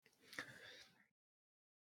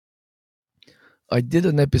I did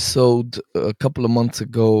an episode a couple of months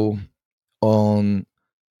ago on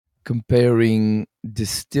comparing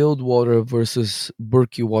distilled water versus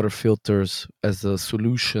Berkey water filters as a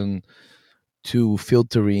solution to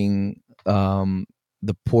filtering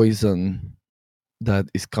the poison that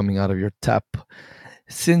is coming out of your tap.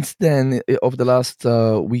 Since then, over the last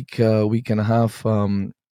week and a half,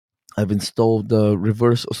 I've installed the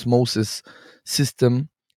reverse osmosis system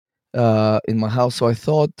in my house. So I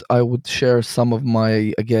thought I would share some of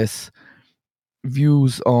my, I guess,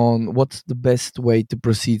 views on what's the best way to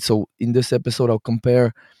proceed. So in this episode, I'll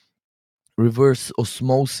compare reverse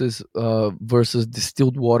osmosis versus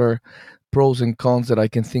distilled water, pros and cons that I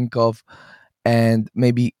can think of, and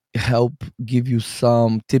maybe help give you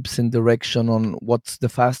some tips and direction on what's the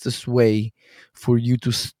fastest way for you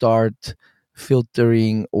to start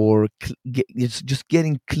filtering or it's just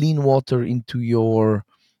getting clean water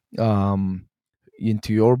um,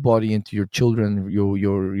 into your body, into your children,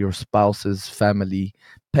 your spouse's family,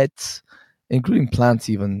 pets, including plants,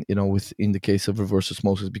 even with in the case of reverse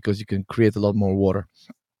osmosis, because you can create a lot more water.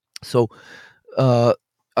 So uh,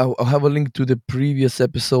 I'll have a link to the previous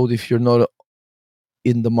episode if you're not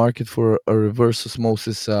in the market for a reverse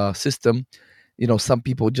osmosis system. Some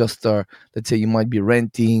people just are, let's say you might be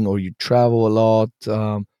renting or you travel a lot.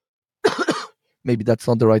 Maybe that's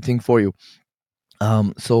not the right thing for you.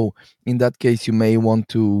 So in that case, you may want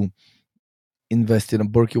to invest in a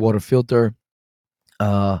Berkey water filter,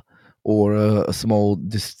 uh, or a small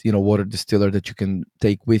water distiller that you can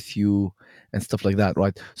take with you and stuff like that,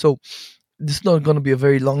 right? So this is not going to be a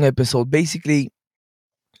very long episode. Basically,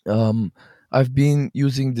 um, I've been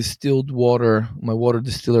using distilled water, my water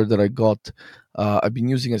distiller that I got. I've been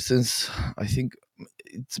using it since, I think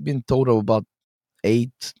it's been total about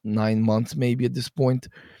 8 9 months maybe at this point.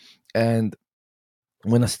 And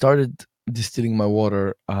when I started distilling my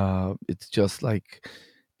water, it's just like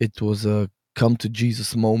it was a come to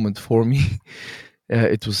Jesus moment for me.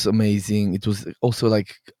 It was amazing. It was also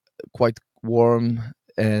like quite warm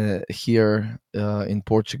here in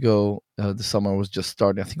Portugal. The summer was just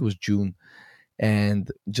starting. I think it was June, and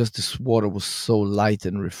just this water was so light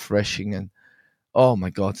and refreshing. And oh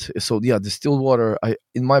my god! So yeah, distilled water,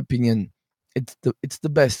 in my opinion, it's the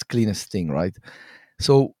best, cleanest thing, right?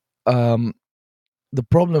 So um, the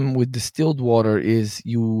problem with distilled water is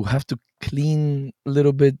you have to clean a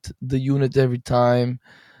little bit the unit every time.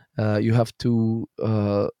 You have to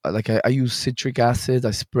like I use citric acid.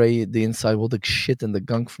 I spray the inside, all the shit and the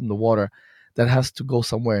gunk from the water that has to go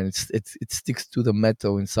somewhere, and it sticks to the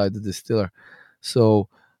metal inside the distiller. So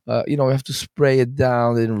you have to spray it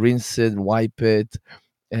down and rinse it, wipe it,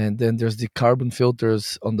 and then there's the carbon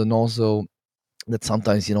filters on the nozzle that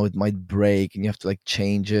sometimes it might break, and you have to like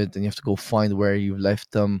change it, and you have to go find where you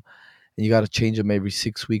left them, and you got to change them every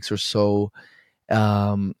 6 weeks or so.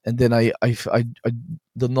 And then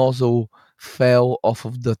the nozzle fell off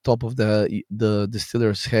of the top of the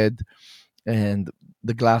distiller's head, and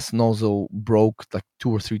the glass nozzle broke like 2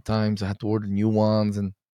 or 3 times. I had to order new ones,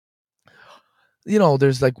 and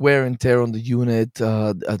there's like wear and tear on the unit.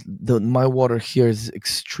 My water here is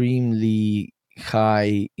extremely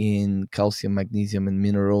high in calcium, magnesium, and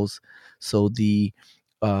minerals, so the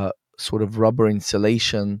sort of rubber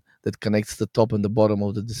insulation that connects the top and the bottom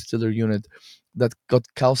of the distiller unit that got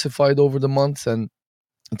calcified over the months, and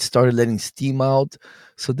it started letting steam out.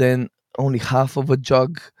 So then only half of a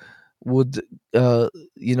jug would uh,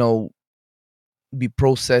 you know be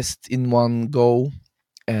processed in one go,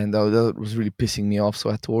 and that was really pissing me off. So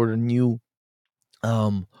I had to order new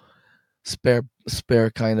um, spare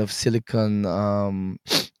kind of silicon,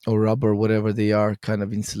 or rubber, whatever they are, kind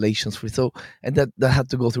of insulations for it. So, and that had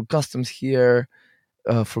to go through customs here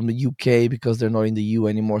from the UK because they're not in the EU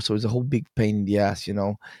anymore. So it's a whole big pain in the ass.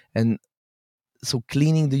 And so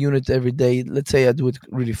cleaning the unit every day, let's say I do it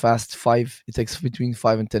really fast, it takes between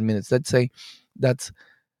 5 and 10 minutes. Let's say that's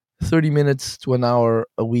 30 minutes to an hour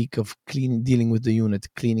a week of cleaning, dealing with the unit,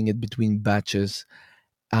 cleaning it between batches.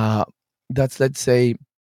 Uh, that's let's say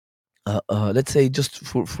just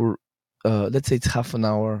for let's say it's half an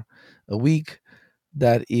hour a week.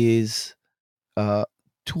 That is uh,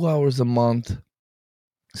 2 hours a month.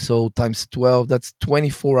 So times 12, that's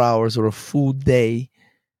 24 hours or a full day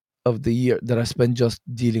of the year that I spend just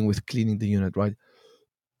dealing with cleaning the unit, right?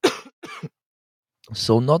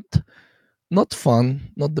 So not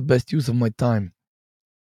fun, not the best use of my time.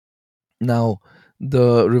 Now,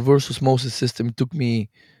 the reverse osmosis system took me,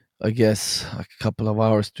 I guess, a couple of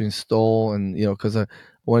hours to install, and because I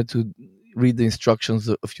wanted to read the instructions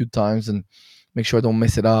a few times and make sure I don't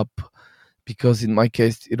mess it up. Because in my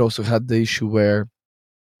case, it also had the issue where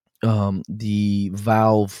the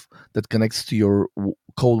valve that connects to your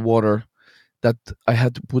cold water, that I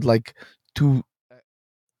had to put like two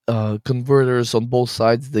converters on both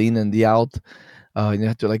sides, the in and the out. And you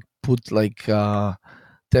have to like put like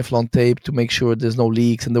Teflon tape to make sure there's no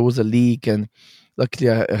leaks. And there was a leak, and luckily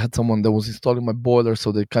I had someone that was installing my boiler,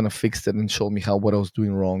 so they kind of fixed it and showed me how what I was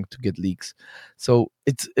doing wrong to get leaks. So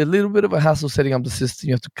it's a little bit of a hassle setting up the system.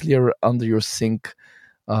 You have to clear under your sink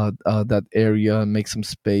that area and make some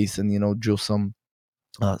space, and drill some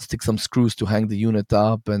stick some screws to hang the unit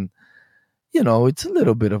up, and it's a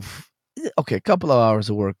little bit of okay, a couple of hours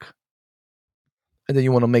of work, and then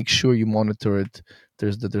you want to make sure you monitor it.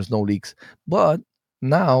 There's no leaks. But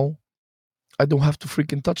now I don't have to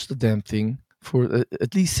freaking touch the damn thing for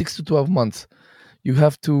at least 6 to 12 months. You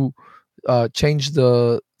have to change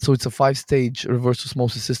so it's a 5 stage reverse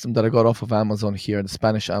osmosis system that I got off of Amazon here, the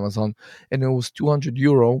Spanish Amazon, and it was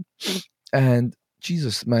 €200. And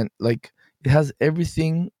Jesus, man, like it has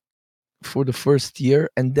everything for the first year,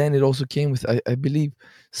 and then it also came with I believe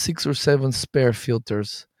 6 or 7 spare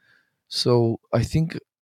filters. So I think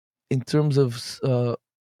in terms of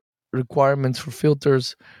requirements for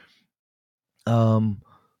filters, um,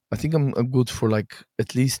 I think I'm good for like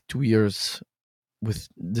at least 2 years with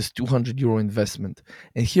this €200 investment.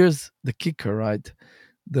 And here's the kicker, right?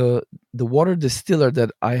 The the water distiller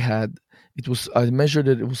that I had, I measured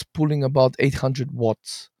it. It was pulling about 800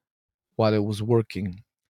 watts while it was working,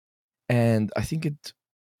 and I think it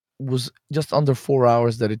was just under 4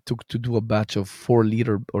 hours that it took to do a batch of 4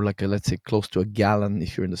 liter, or like let's say close to a gallon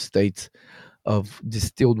if you're in the States, of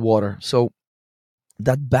distilled water. So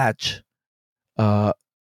that batch uh,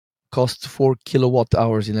 cost 4 kilowatt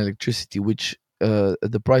hours in electricity, which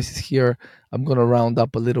the prices here, I'm gonna round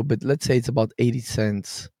up a little bit. Let's say it's about 80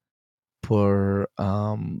 cents per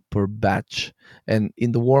batch. And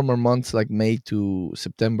in the warmer months like May to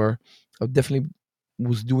September, I definitely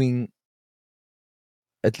was doing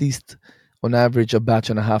at least on average a batch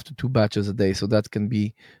and a half to 2 batches a day. So that can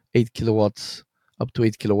be 8 kilowatts, up to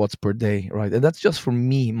 8 kilowatts per day, right? And that's just for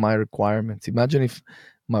me, my requirements. Imagine if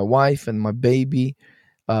my wife and my baby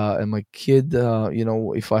and my kid,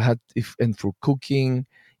 if I had, if and for cooking,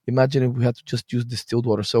 imagine if we had to just use distilled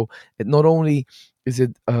water. So it not only is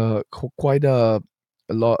it quite a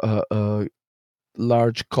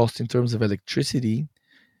large cost in terms of electricity,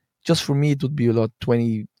 just for me it would be a lot,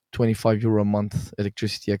 20 to 25 euro a month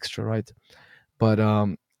electricity extra, right? But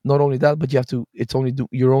not only that, but you have to,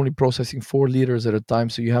 you're only processing 4 liters at a time,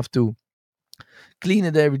 so you have to clean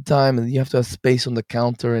it every time, and you have to have space on the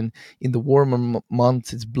counter. And in the warmer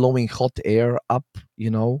months it's blowing hot air up,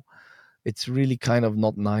 it's really kind of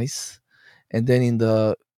not nice. And then in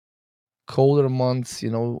the colder months,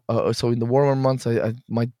 so in the warmer months I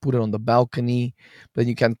might put it on the balcony, but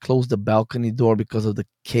you can't close the balcony door because of the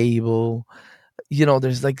cable.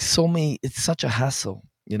 There's like so many, it's such a hassle.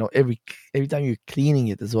 Every time you're cleaning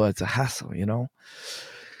it as well, it's a hassle.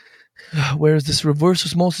 Whereas this reverse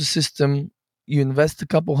osmosis system, you invest a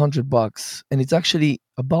couple $100 and it's actually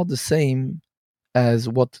about the same as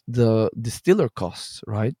what the distiller costs,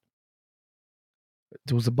 right?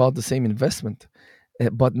 It was about the same investment.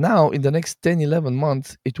 But now in the next 10, 11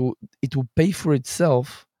 months, it will pay for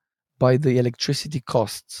itself by the electricity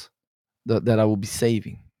costs that I will be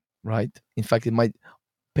saving, right? In fact, it might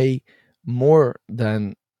pay more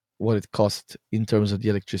than what it cost in terms of the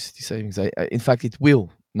electricity savings. In fact, it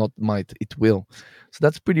will, not might, it will. So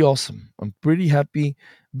that's pretty awesome. I'm pretty happy,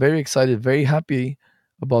 very excited, very happy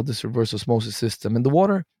about this reverse osmosis system. And the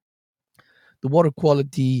water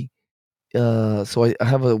quality. So I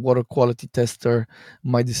have a water quality tester.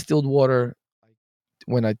 My distilled water,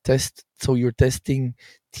 when I test, so you're testing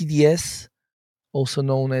TDS, also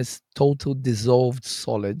known as total dissolved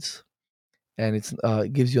solids, and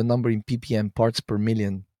it gives you a number in ppm, parts per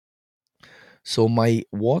million. So my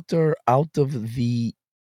water out of the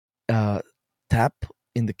uh, tap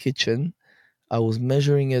in the kitchen, I was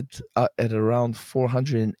measuring it at around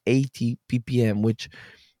 480 ppm, which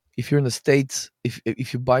if you're in the States,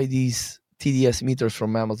 if you buy these TDS meters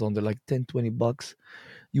from Amazon, they're like 10, $20.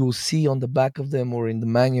 You will see on the back of them or in the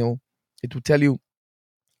manual, it will tell you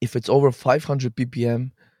if it's over 500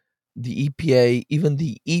 ppm, even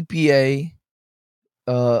the EPA,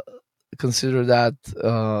 uh, consider that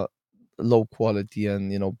low quality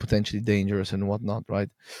and potentially dangerous and whatnot, right?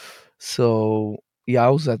 So yeah, I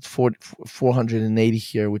was at 480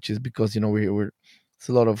 here, which is because we're it's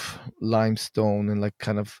a lot of limestone and like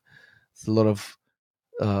kind of it's a lot of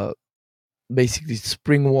uh, basically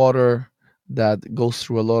spring water that goes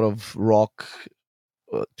through a lot of rock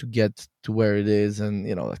to get to where it is, and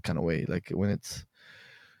that kind of way, like when it's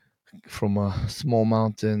from a small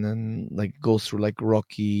mountain and like goes through like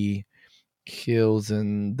rocky hills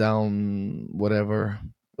and down whatever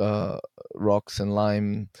uh, rocks and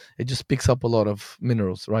lime. It just picks up a lot of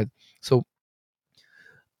minerals, right? So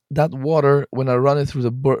that water, when I run it through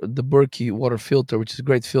the Berkey water filter, which is a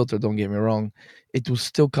great filter, don't get me wrong, it was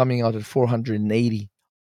still coming out at 480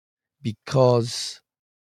 because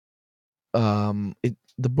it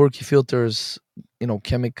the Berkey filters,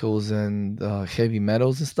 chemicals and heavy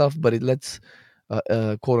metals and stuff, but it lets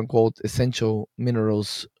quote unquote essential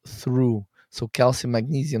minerals through. So calcium,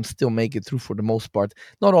 magnesium still make it through for the most part.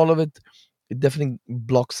 Not all of it. It definitely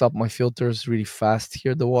blocks up my filters really fast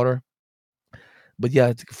here, the water. But yeah,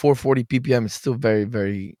 it's 440 ppm is still very,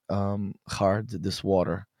 very hard, this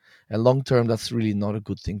water. And long term, that's really not a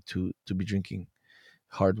good thing to be drinking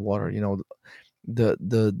hard water.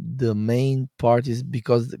 The main part is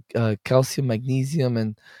because calcium, magnesium,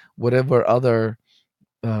 and whatever other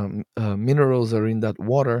minerals are in that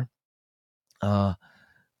water, uh,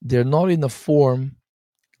 they're not in a form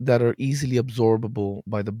that are easily absorbable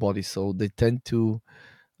by the body, so they tend to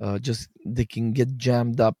just they can get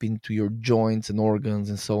jammed up into your joints and organs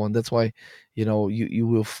and so on. That's why you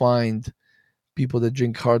will find people that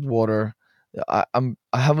drink hard water. I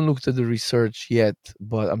haven't looked at the research yet,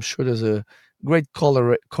 but I'm sure there's a great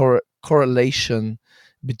correlation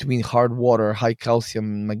between hard water, high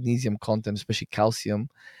calcium, magnesium content, especially calcium,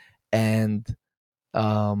 and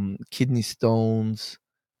kidney stones,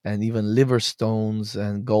 and even liver stones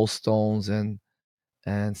and gallstones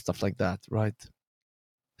and stuff like that, right?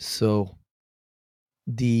 So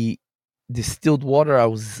the distilled water I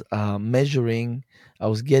was measuring, I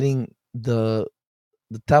was getting the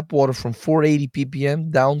tap water from 480 ppm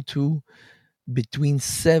down to between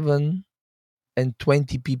 7 and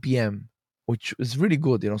 20 ppm, which is really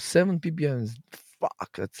good. 7 ppm is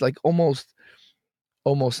fuck. It's like almost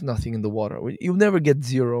nothing in the water. You'll never get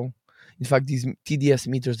zero. In fact, these TDS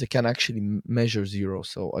meters, they can actually measure zero.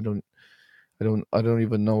 So I don't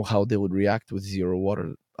even know how they would react with zero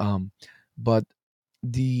water. But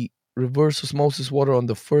the reverse osmosis water on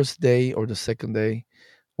the first day or the second day,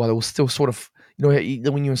 while it was still sort of,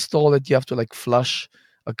 when you install it, you have to like flush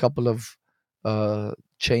a couple of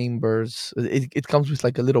chambers. It comes with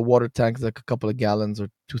like a little water tank, like a couple of gallons or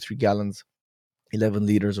 2 3 gallons, 11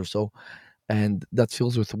 liters or so, and that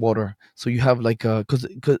fills with water. So you have like because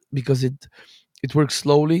it works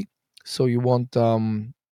slowly, so you want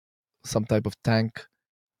some type of tank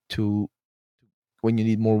to, when you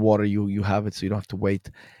need more water, you have it, so you don't have to wait.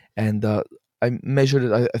 And I measured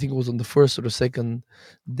it. I think it was on the first or the second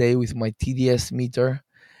day with my TDS meter,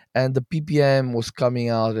 and the ppm was coming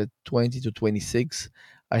out at 20 to 26.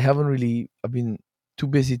 I've been too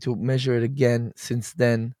busy to measure it again since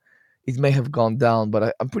then. It may have gone down,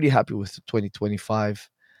 but I'm pretty happy with the 2025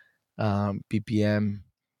 ppm.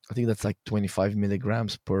 I think that's like 25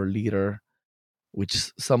 milligrams per liter,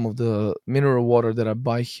 which some of the mineral water that I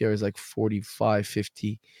buy here is like 45,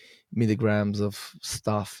 50 milligrams of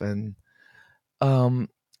stuff. And um,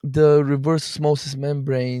 the reverse osmosis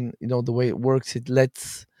membrane, the way it works, it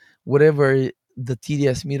lets whatever the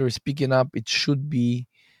TDS meter is picking up, I'm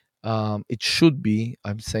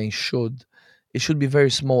saying it should be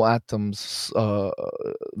very small atoms,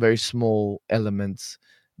 very small elements,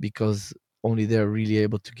 because only they're really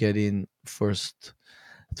able to get in first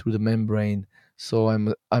through the membrane. So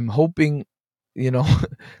I'm hoping, you know,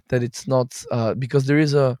 that it's not because there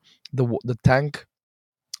is the tank.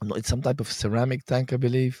 No, it's some type of ceramic tank, I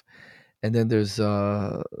believe, and then there's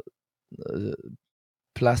uh,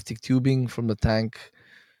 plastic tubing from the tank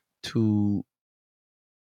to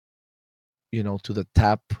to the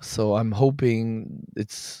tap. So I'm hoping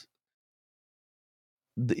it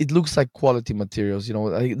looks like quality materials.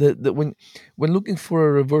 When looking for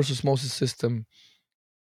a reverse osmosis system,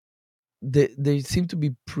 they seem to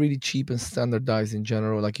be pretty cheap and standardized in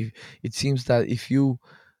general. Like, if it seems that if you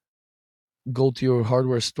go to your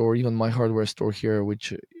hardware store, even my hardware store here,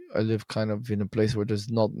 which I live kind of in a place where there's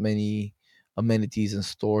not many amenities and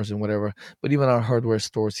stores and whatever, but even our hardware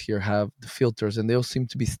stores here have the filters, and they all seem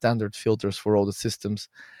to be standard filters for all the systems.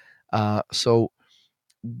 So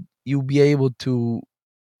you'll be able to,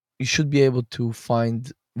 you should be able to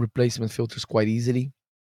find replacement filters quite easily,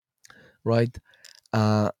 right?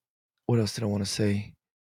 Uh, what else did I want to say?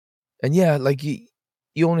 And yeah, like you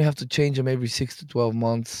only have to change them every 6 to 12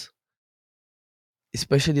 months,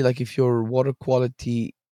 especially like if your water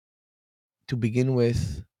quality to begin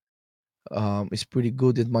with is pretty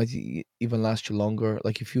good. It might even last you longer.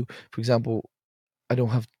 Like, if you, for example, I don't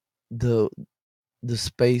have the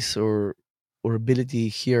space or ability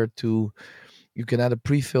here to, you can add a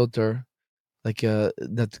pre-filter, like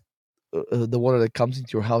that the water that comes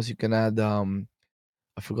into your house, you can add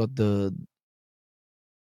I forgot the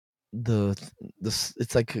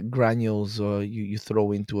it's like granules you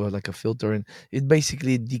throw into like a filter, and it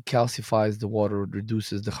basically decalcifies the water,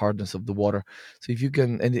 reduces the hardness of the water. So if you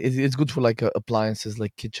can, and it's good for like appliances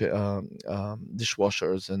like kitchen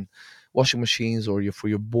dishwashers and washing machines, or for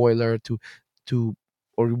your boiler to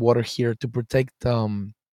or your water here to protect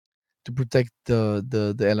the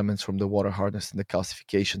elements from the water hardness and the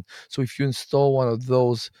calcification. So if you install one of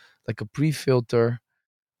those, like a pre-filter,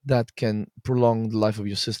 that can prolong the life of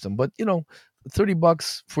your system. But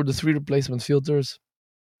 $30 for the three replacement filters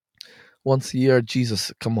once a year,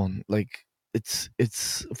 Jesus, come on. Like, it's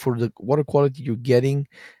for the water quality you're getting,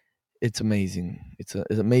 it's amazing. It's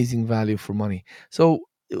amazing value for money. So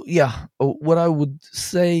yeah, what I would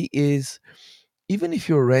say is, even if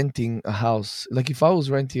you're renting a house, like if I was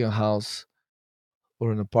renting a house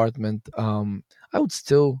or an apartment, I would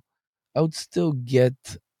still get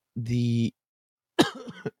the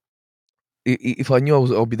if I knew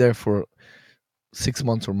I'll be there for 6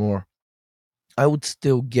 months or more, I would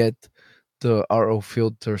still get the RO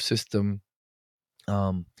filter system,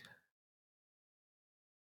 um,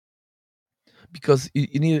 because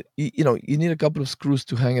you need a couple of screws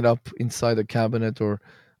to hang it up inside a cabinet or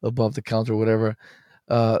above the counter or whatever.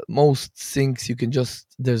 Most sinks, you can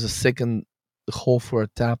just there's a second hole for a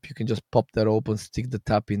tap. You can just pop that open, stick the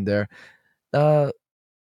tap in there. Uh,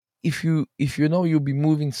 if you know you'll be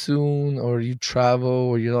moving soon, or you travel,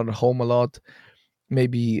 or you're not at home a lot,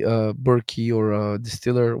 maybe Berkey or a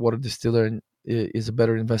distiller, water distiller, is a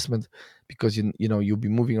better investment, because you'll be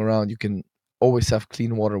moving around. You can always have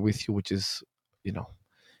clean water with you, which is, you know,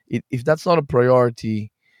 if that's not a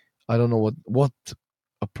priority, I don't know what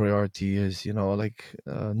a priority is. Like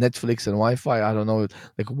Netflix and Wi-Fi. I don't know.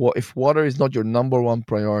 Like, what if water is not your number one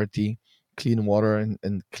priority? Clean water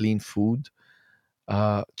and clean food.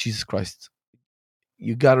 Jesus Christ,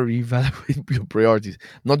 you gotta reevaluate your priorities.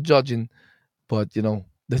 Not judging, but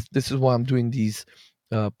this is why I'm doing these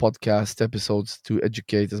podcast episodes, to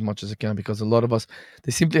educate as much as I can, because a lot of us,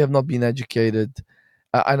 they simply have not been educated.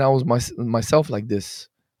 And I was myself like this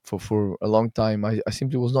for a long time. I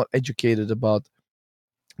simply was not educated about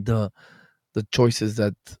the the choices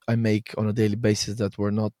that I make on a daily basis, that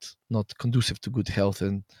were not conducive to good health,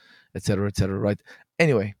 and etc etc, right?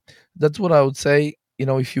 Anyway, that's what I would say.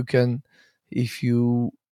 If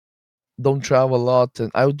you don't travel a lot,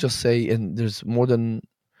 and I would just say, and there's more than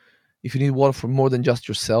if you need water for more than just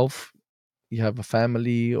yourself, you have a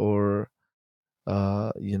family, or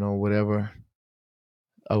whatever,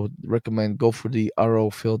 I would recommend go for the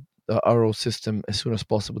RO system as soon as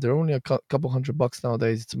possible. They're only a couple $100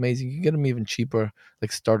 nowadays. It's amazing. You can get them even cheaper,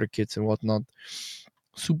 like starter kits and whatnot.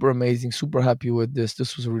 Super amazing. Super happy with this.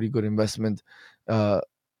 This was a really good investment. Uh,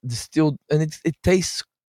 Distilled, and it tastes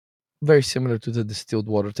very similar to the distilled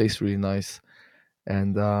water. Tastes really nice.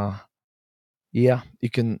 And yeah, you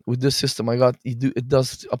can, with this system I got, it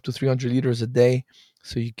does up to 300 liters a day,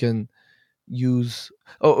 so you can use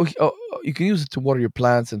okay, you can use it to water your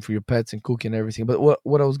plants and for your pets and cook and everything. But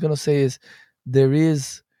what I was gonna say is, there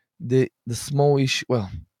is the small issue. Well,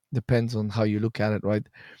 depends on how you look at it, right?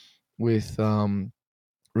 With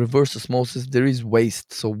reverse osmosis, there is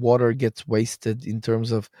waste, so water gets wasted in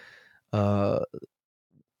terms of uh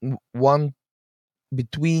one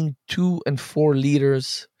between 2 and 4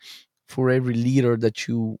 liters. For every liter that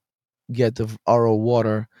you get of RO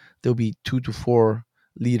water, there'll be 2 to 4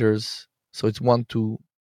 liters. So it's 1 to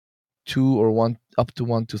 2, or one up to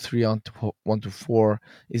 1 to 3, on to 1 to 4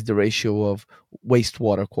 is the ratio of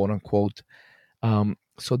wastewater, quote unquote.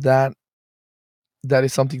 So that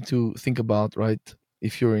is something to think about, right?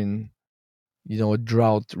 If you're in a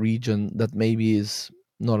drought region, that maybe is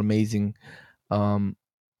not amazing. Um,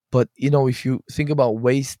 but if you think about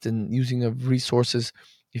waste and using of resources,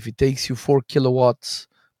 if it takes you 4 kilowatts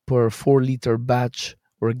per 4 liter batch,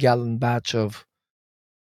 or a gallon batch of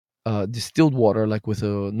distilled water, like with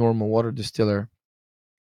a normal water distiller,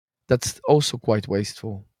 that's also quite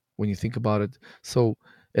wasteful when you think about it. So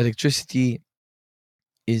electricity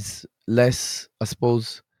is less, I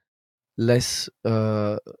suppose, less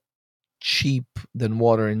cheap than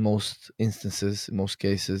water in most instances, in most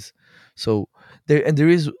cases. So there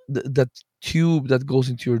is that tube that goes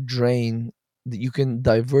into your drain, that you can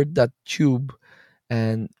divert that tube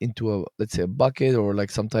and into a, let's say, a bucket, or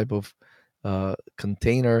like some type of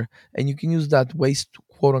container, and you can use that waste,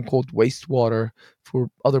 quote unquote, wastewater, for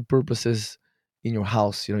other purposes in your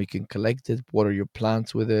house. You can collect it, water your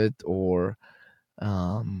plants with it, or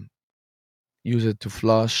um, use it to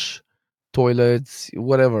flush toilets,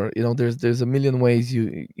 whatever. There's a million ways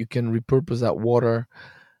you can repurpose that water.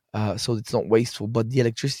 so it's not wasteful. But the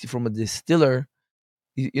electricity from a distiller,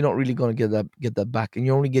 you're not really going to get that back, and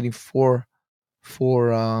you're only getting four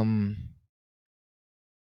um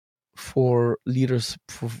 4 liters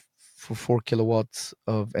for 4 kilowatts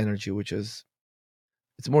of energy, which is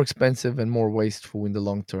it's more expensive and more wasteful in the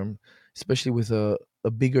long term, especially with a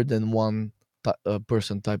bigger than one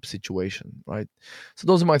person type situation, right? So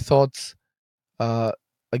those are my thoughts. uh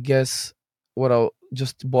I guess what I'll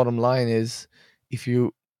just bottom line is, if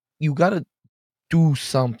you gotta do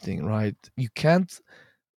something, right? You can't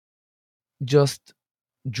just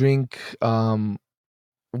drink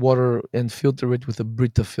water and filter it with a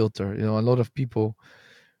Brita filter. A lot of people,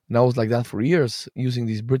 and I was like that for years, using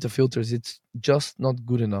these Brita filters. It's just not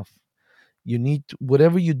good enough. You need to,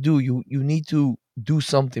 whatever you do, you need to do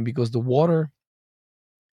something, because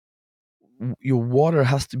your water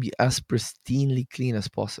has to be as pristinely clean as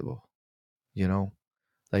possible. You know,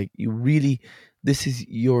 like you really, this is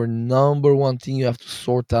your number one thing you have to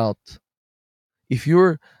sort out. If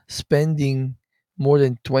you're spending more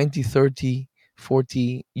than 20, 30,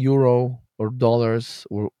 40 euro or dollars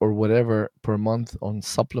or whatever per month on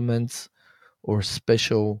supplements or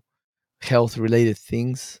special health related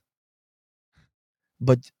things,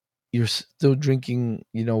 but you're still drinking,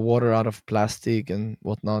 water out of plastic and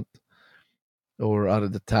whatnot, or out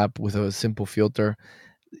of the tap with a simple filter,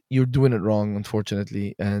 you're doing it wrong,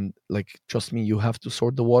 unfortunately. And like, trust me, you have to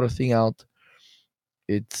sort the water thing out.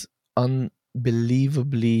 It's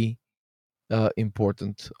unbelievably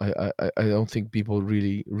important. I don't think people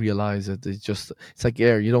really realize that it's like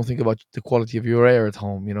air. You don't think about the quality of your air at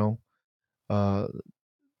home. Uh,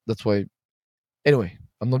 that's why. Anyway,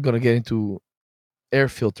 I'm not gonna get into air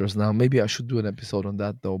filters now. Maybe I should do an episode on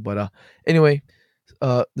that though. But anyway,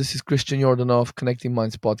 this is Christian Yordanov, Connecting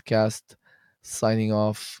Minds podcast, signing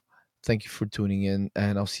off. Thank you for tuning in,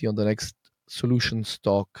 and I'll see you on the next Solutions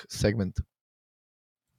Talk segment.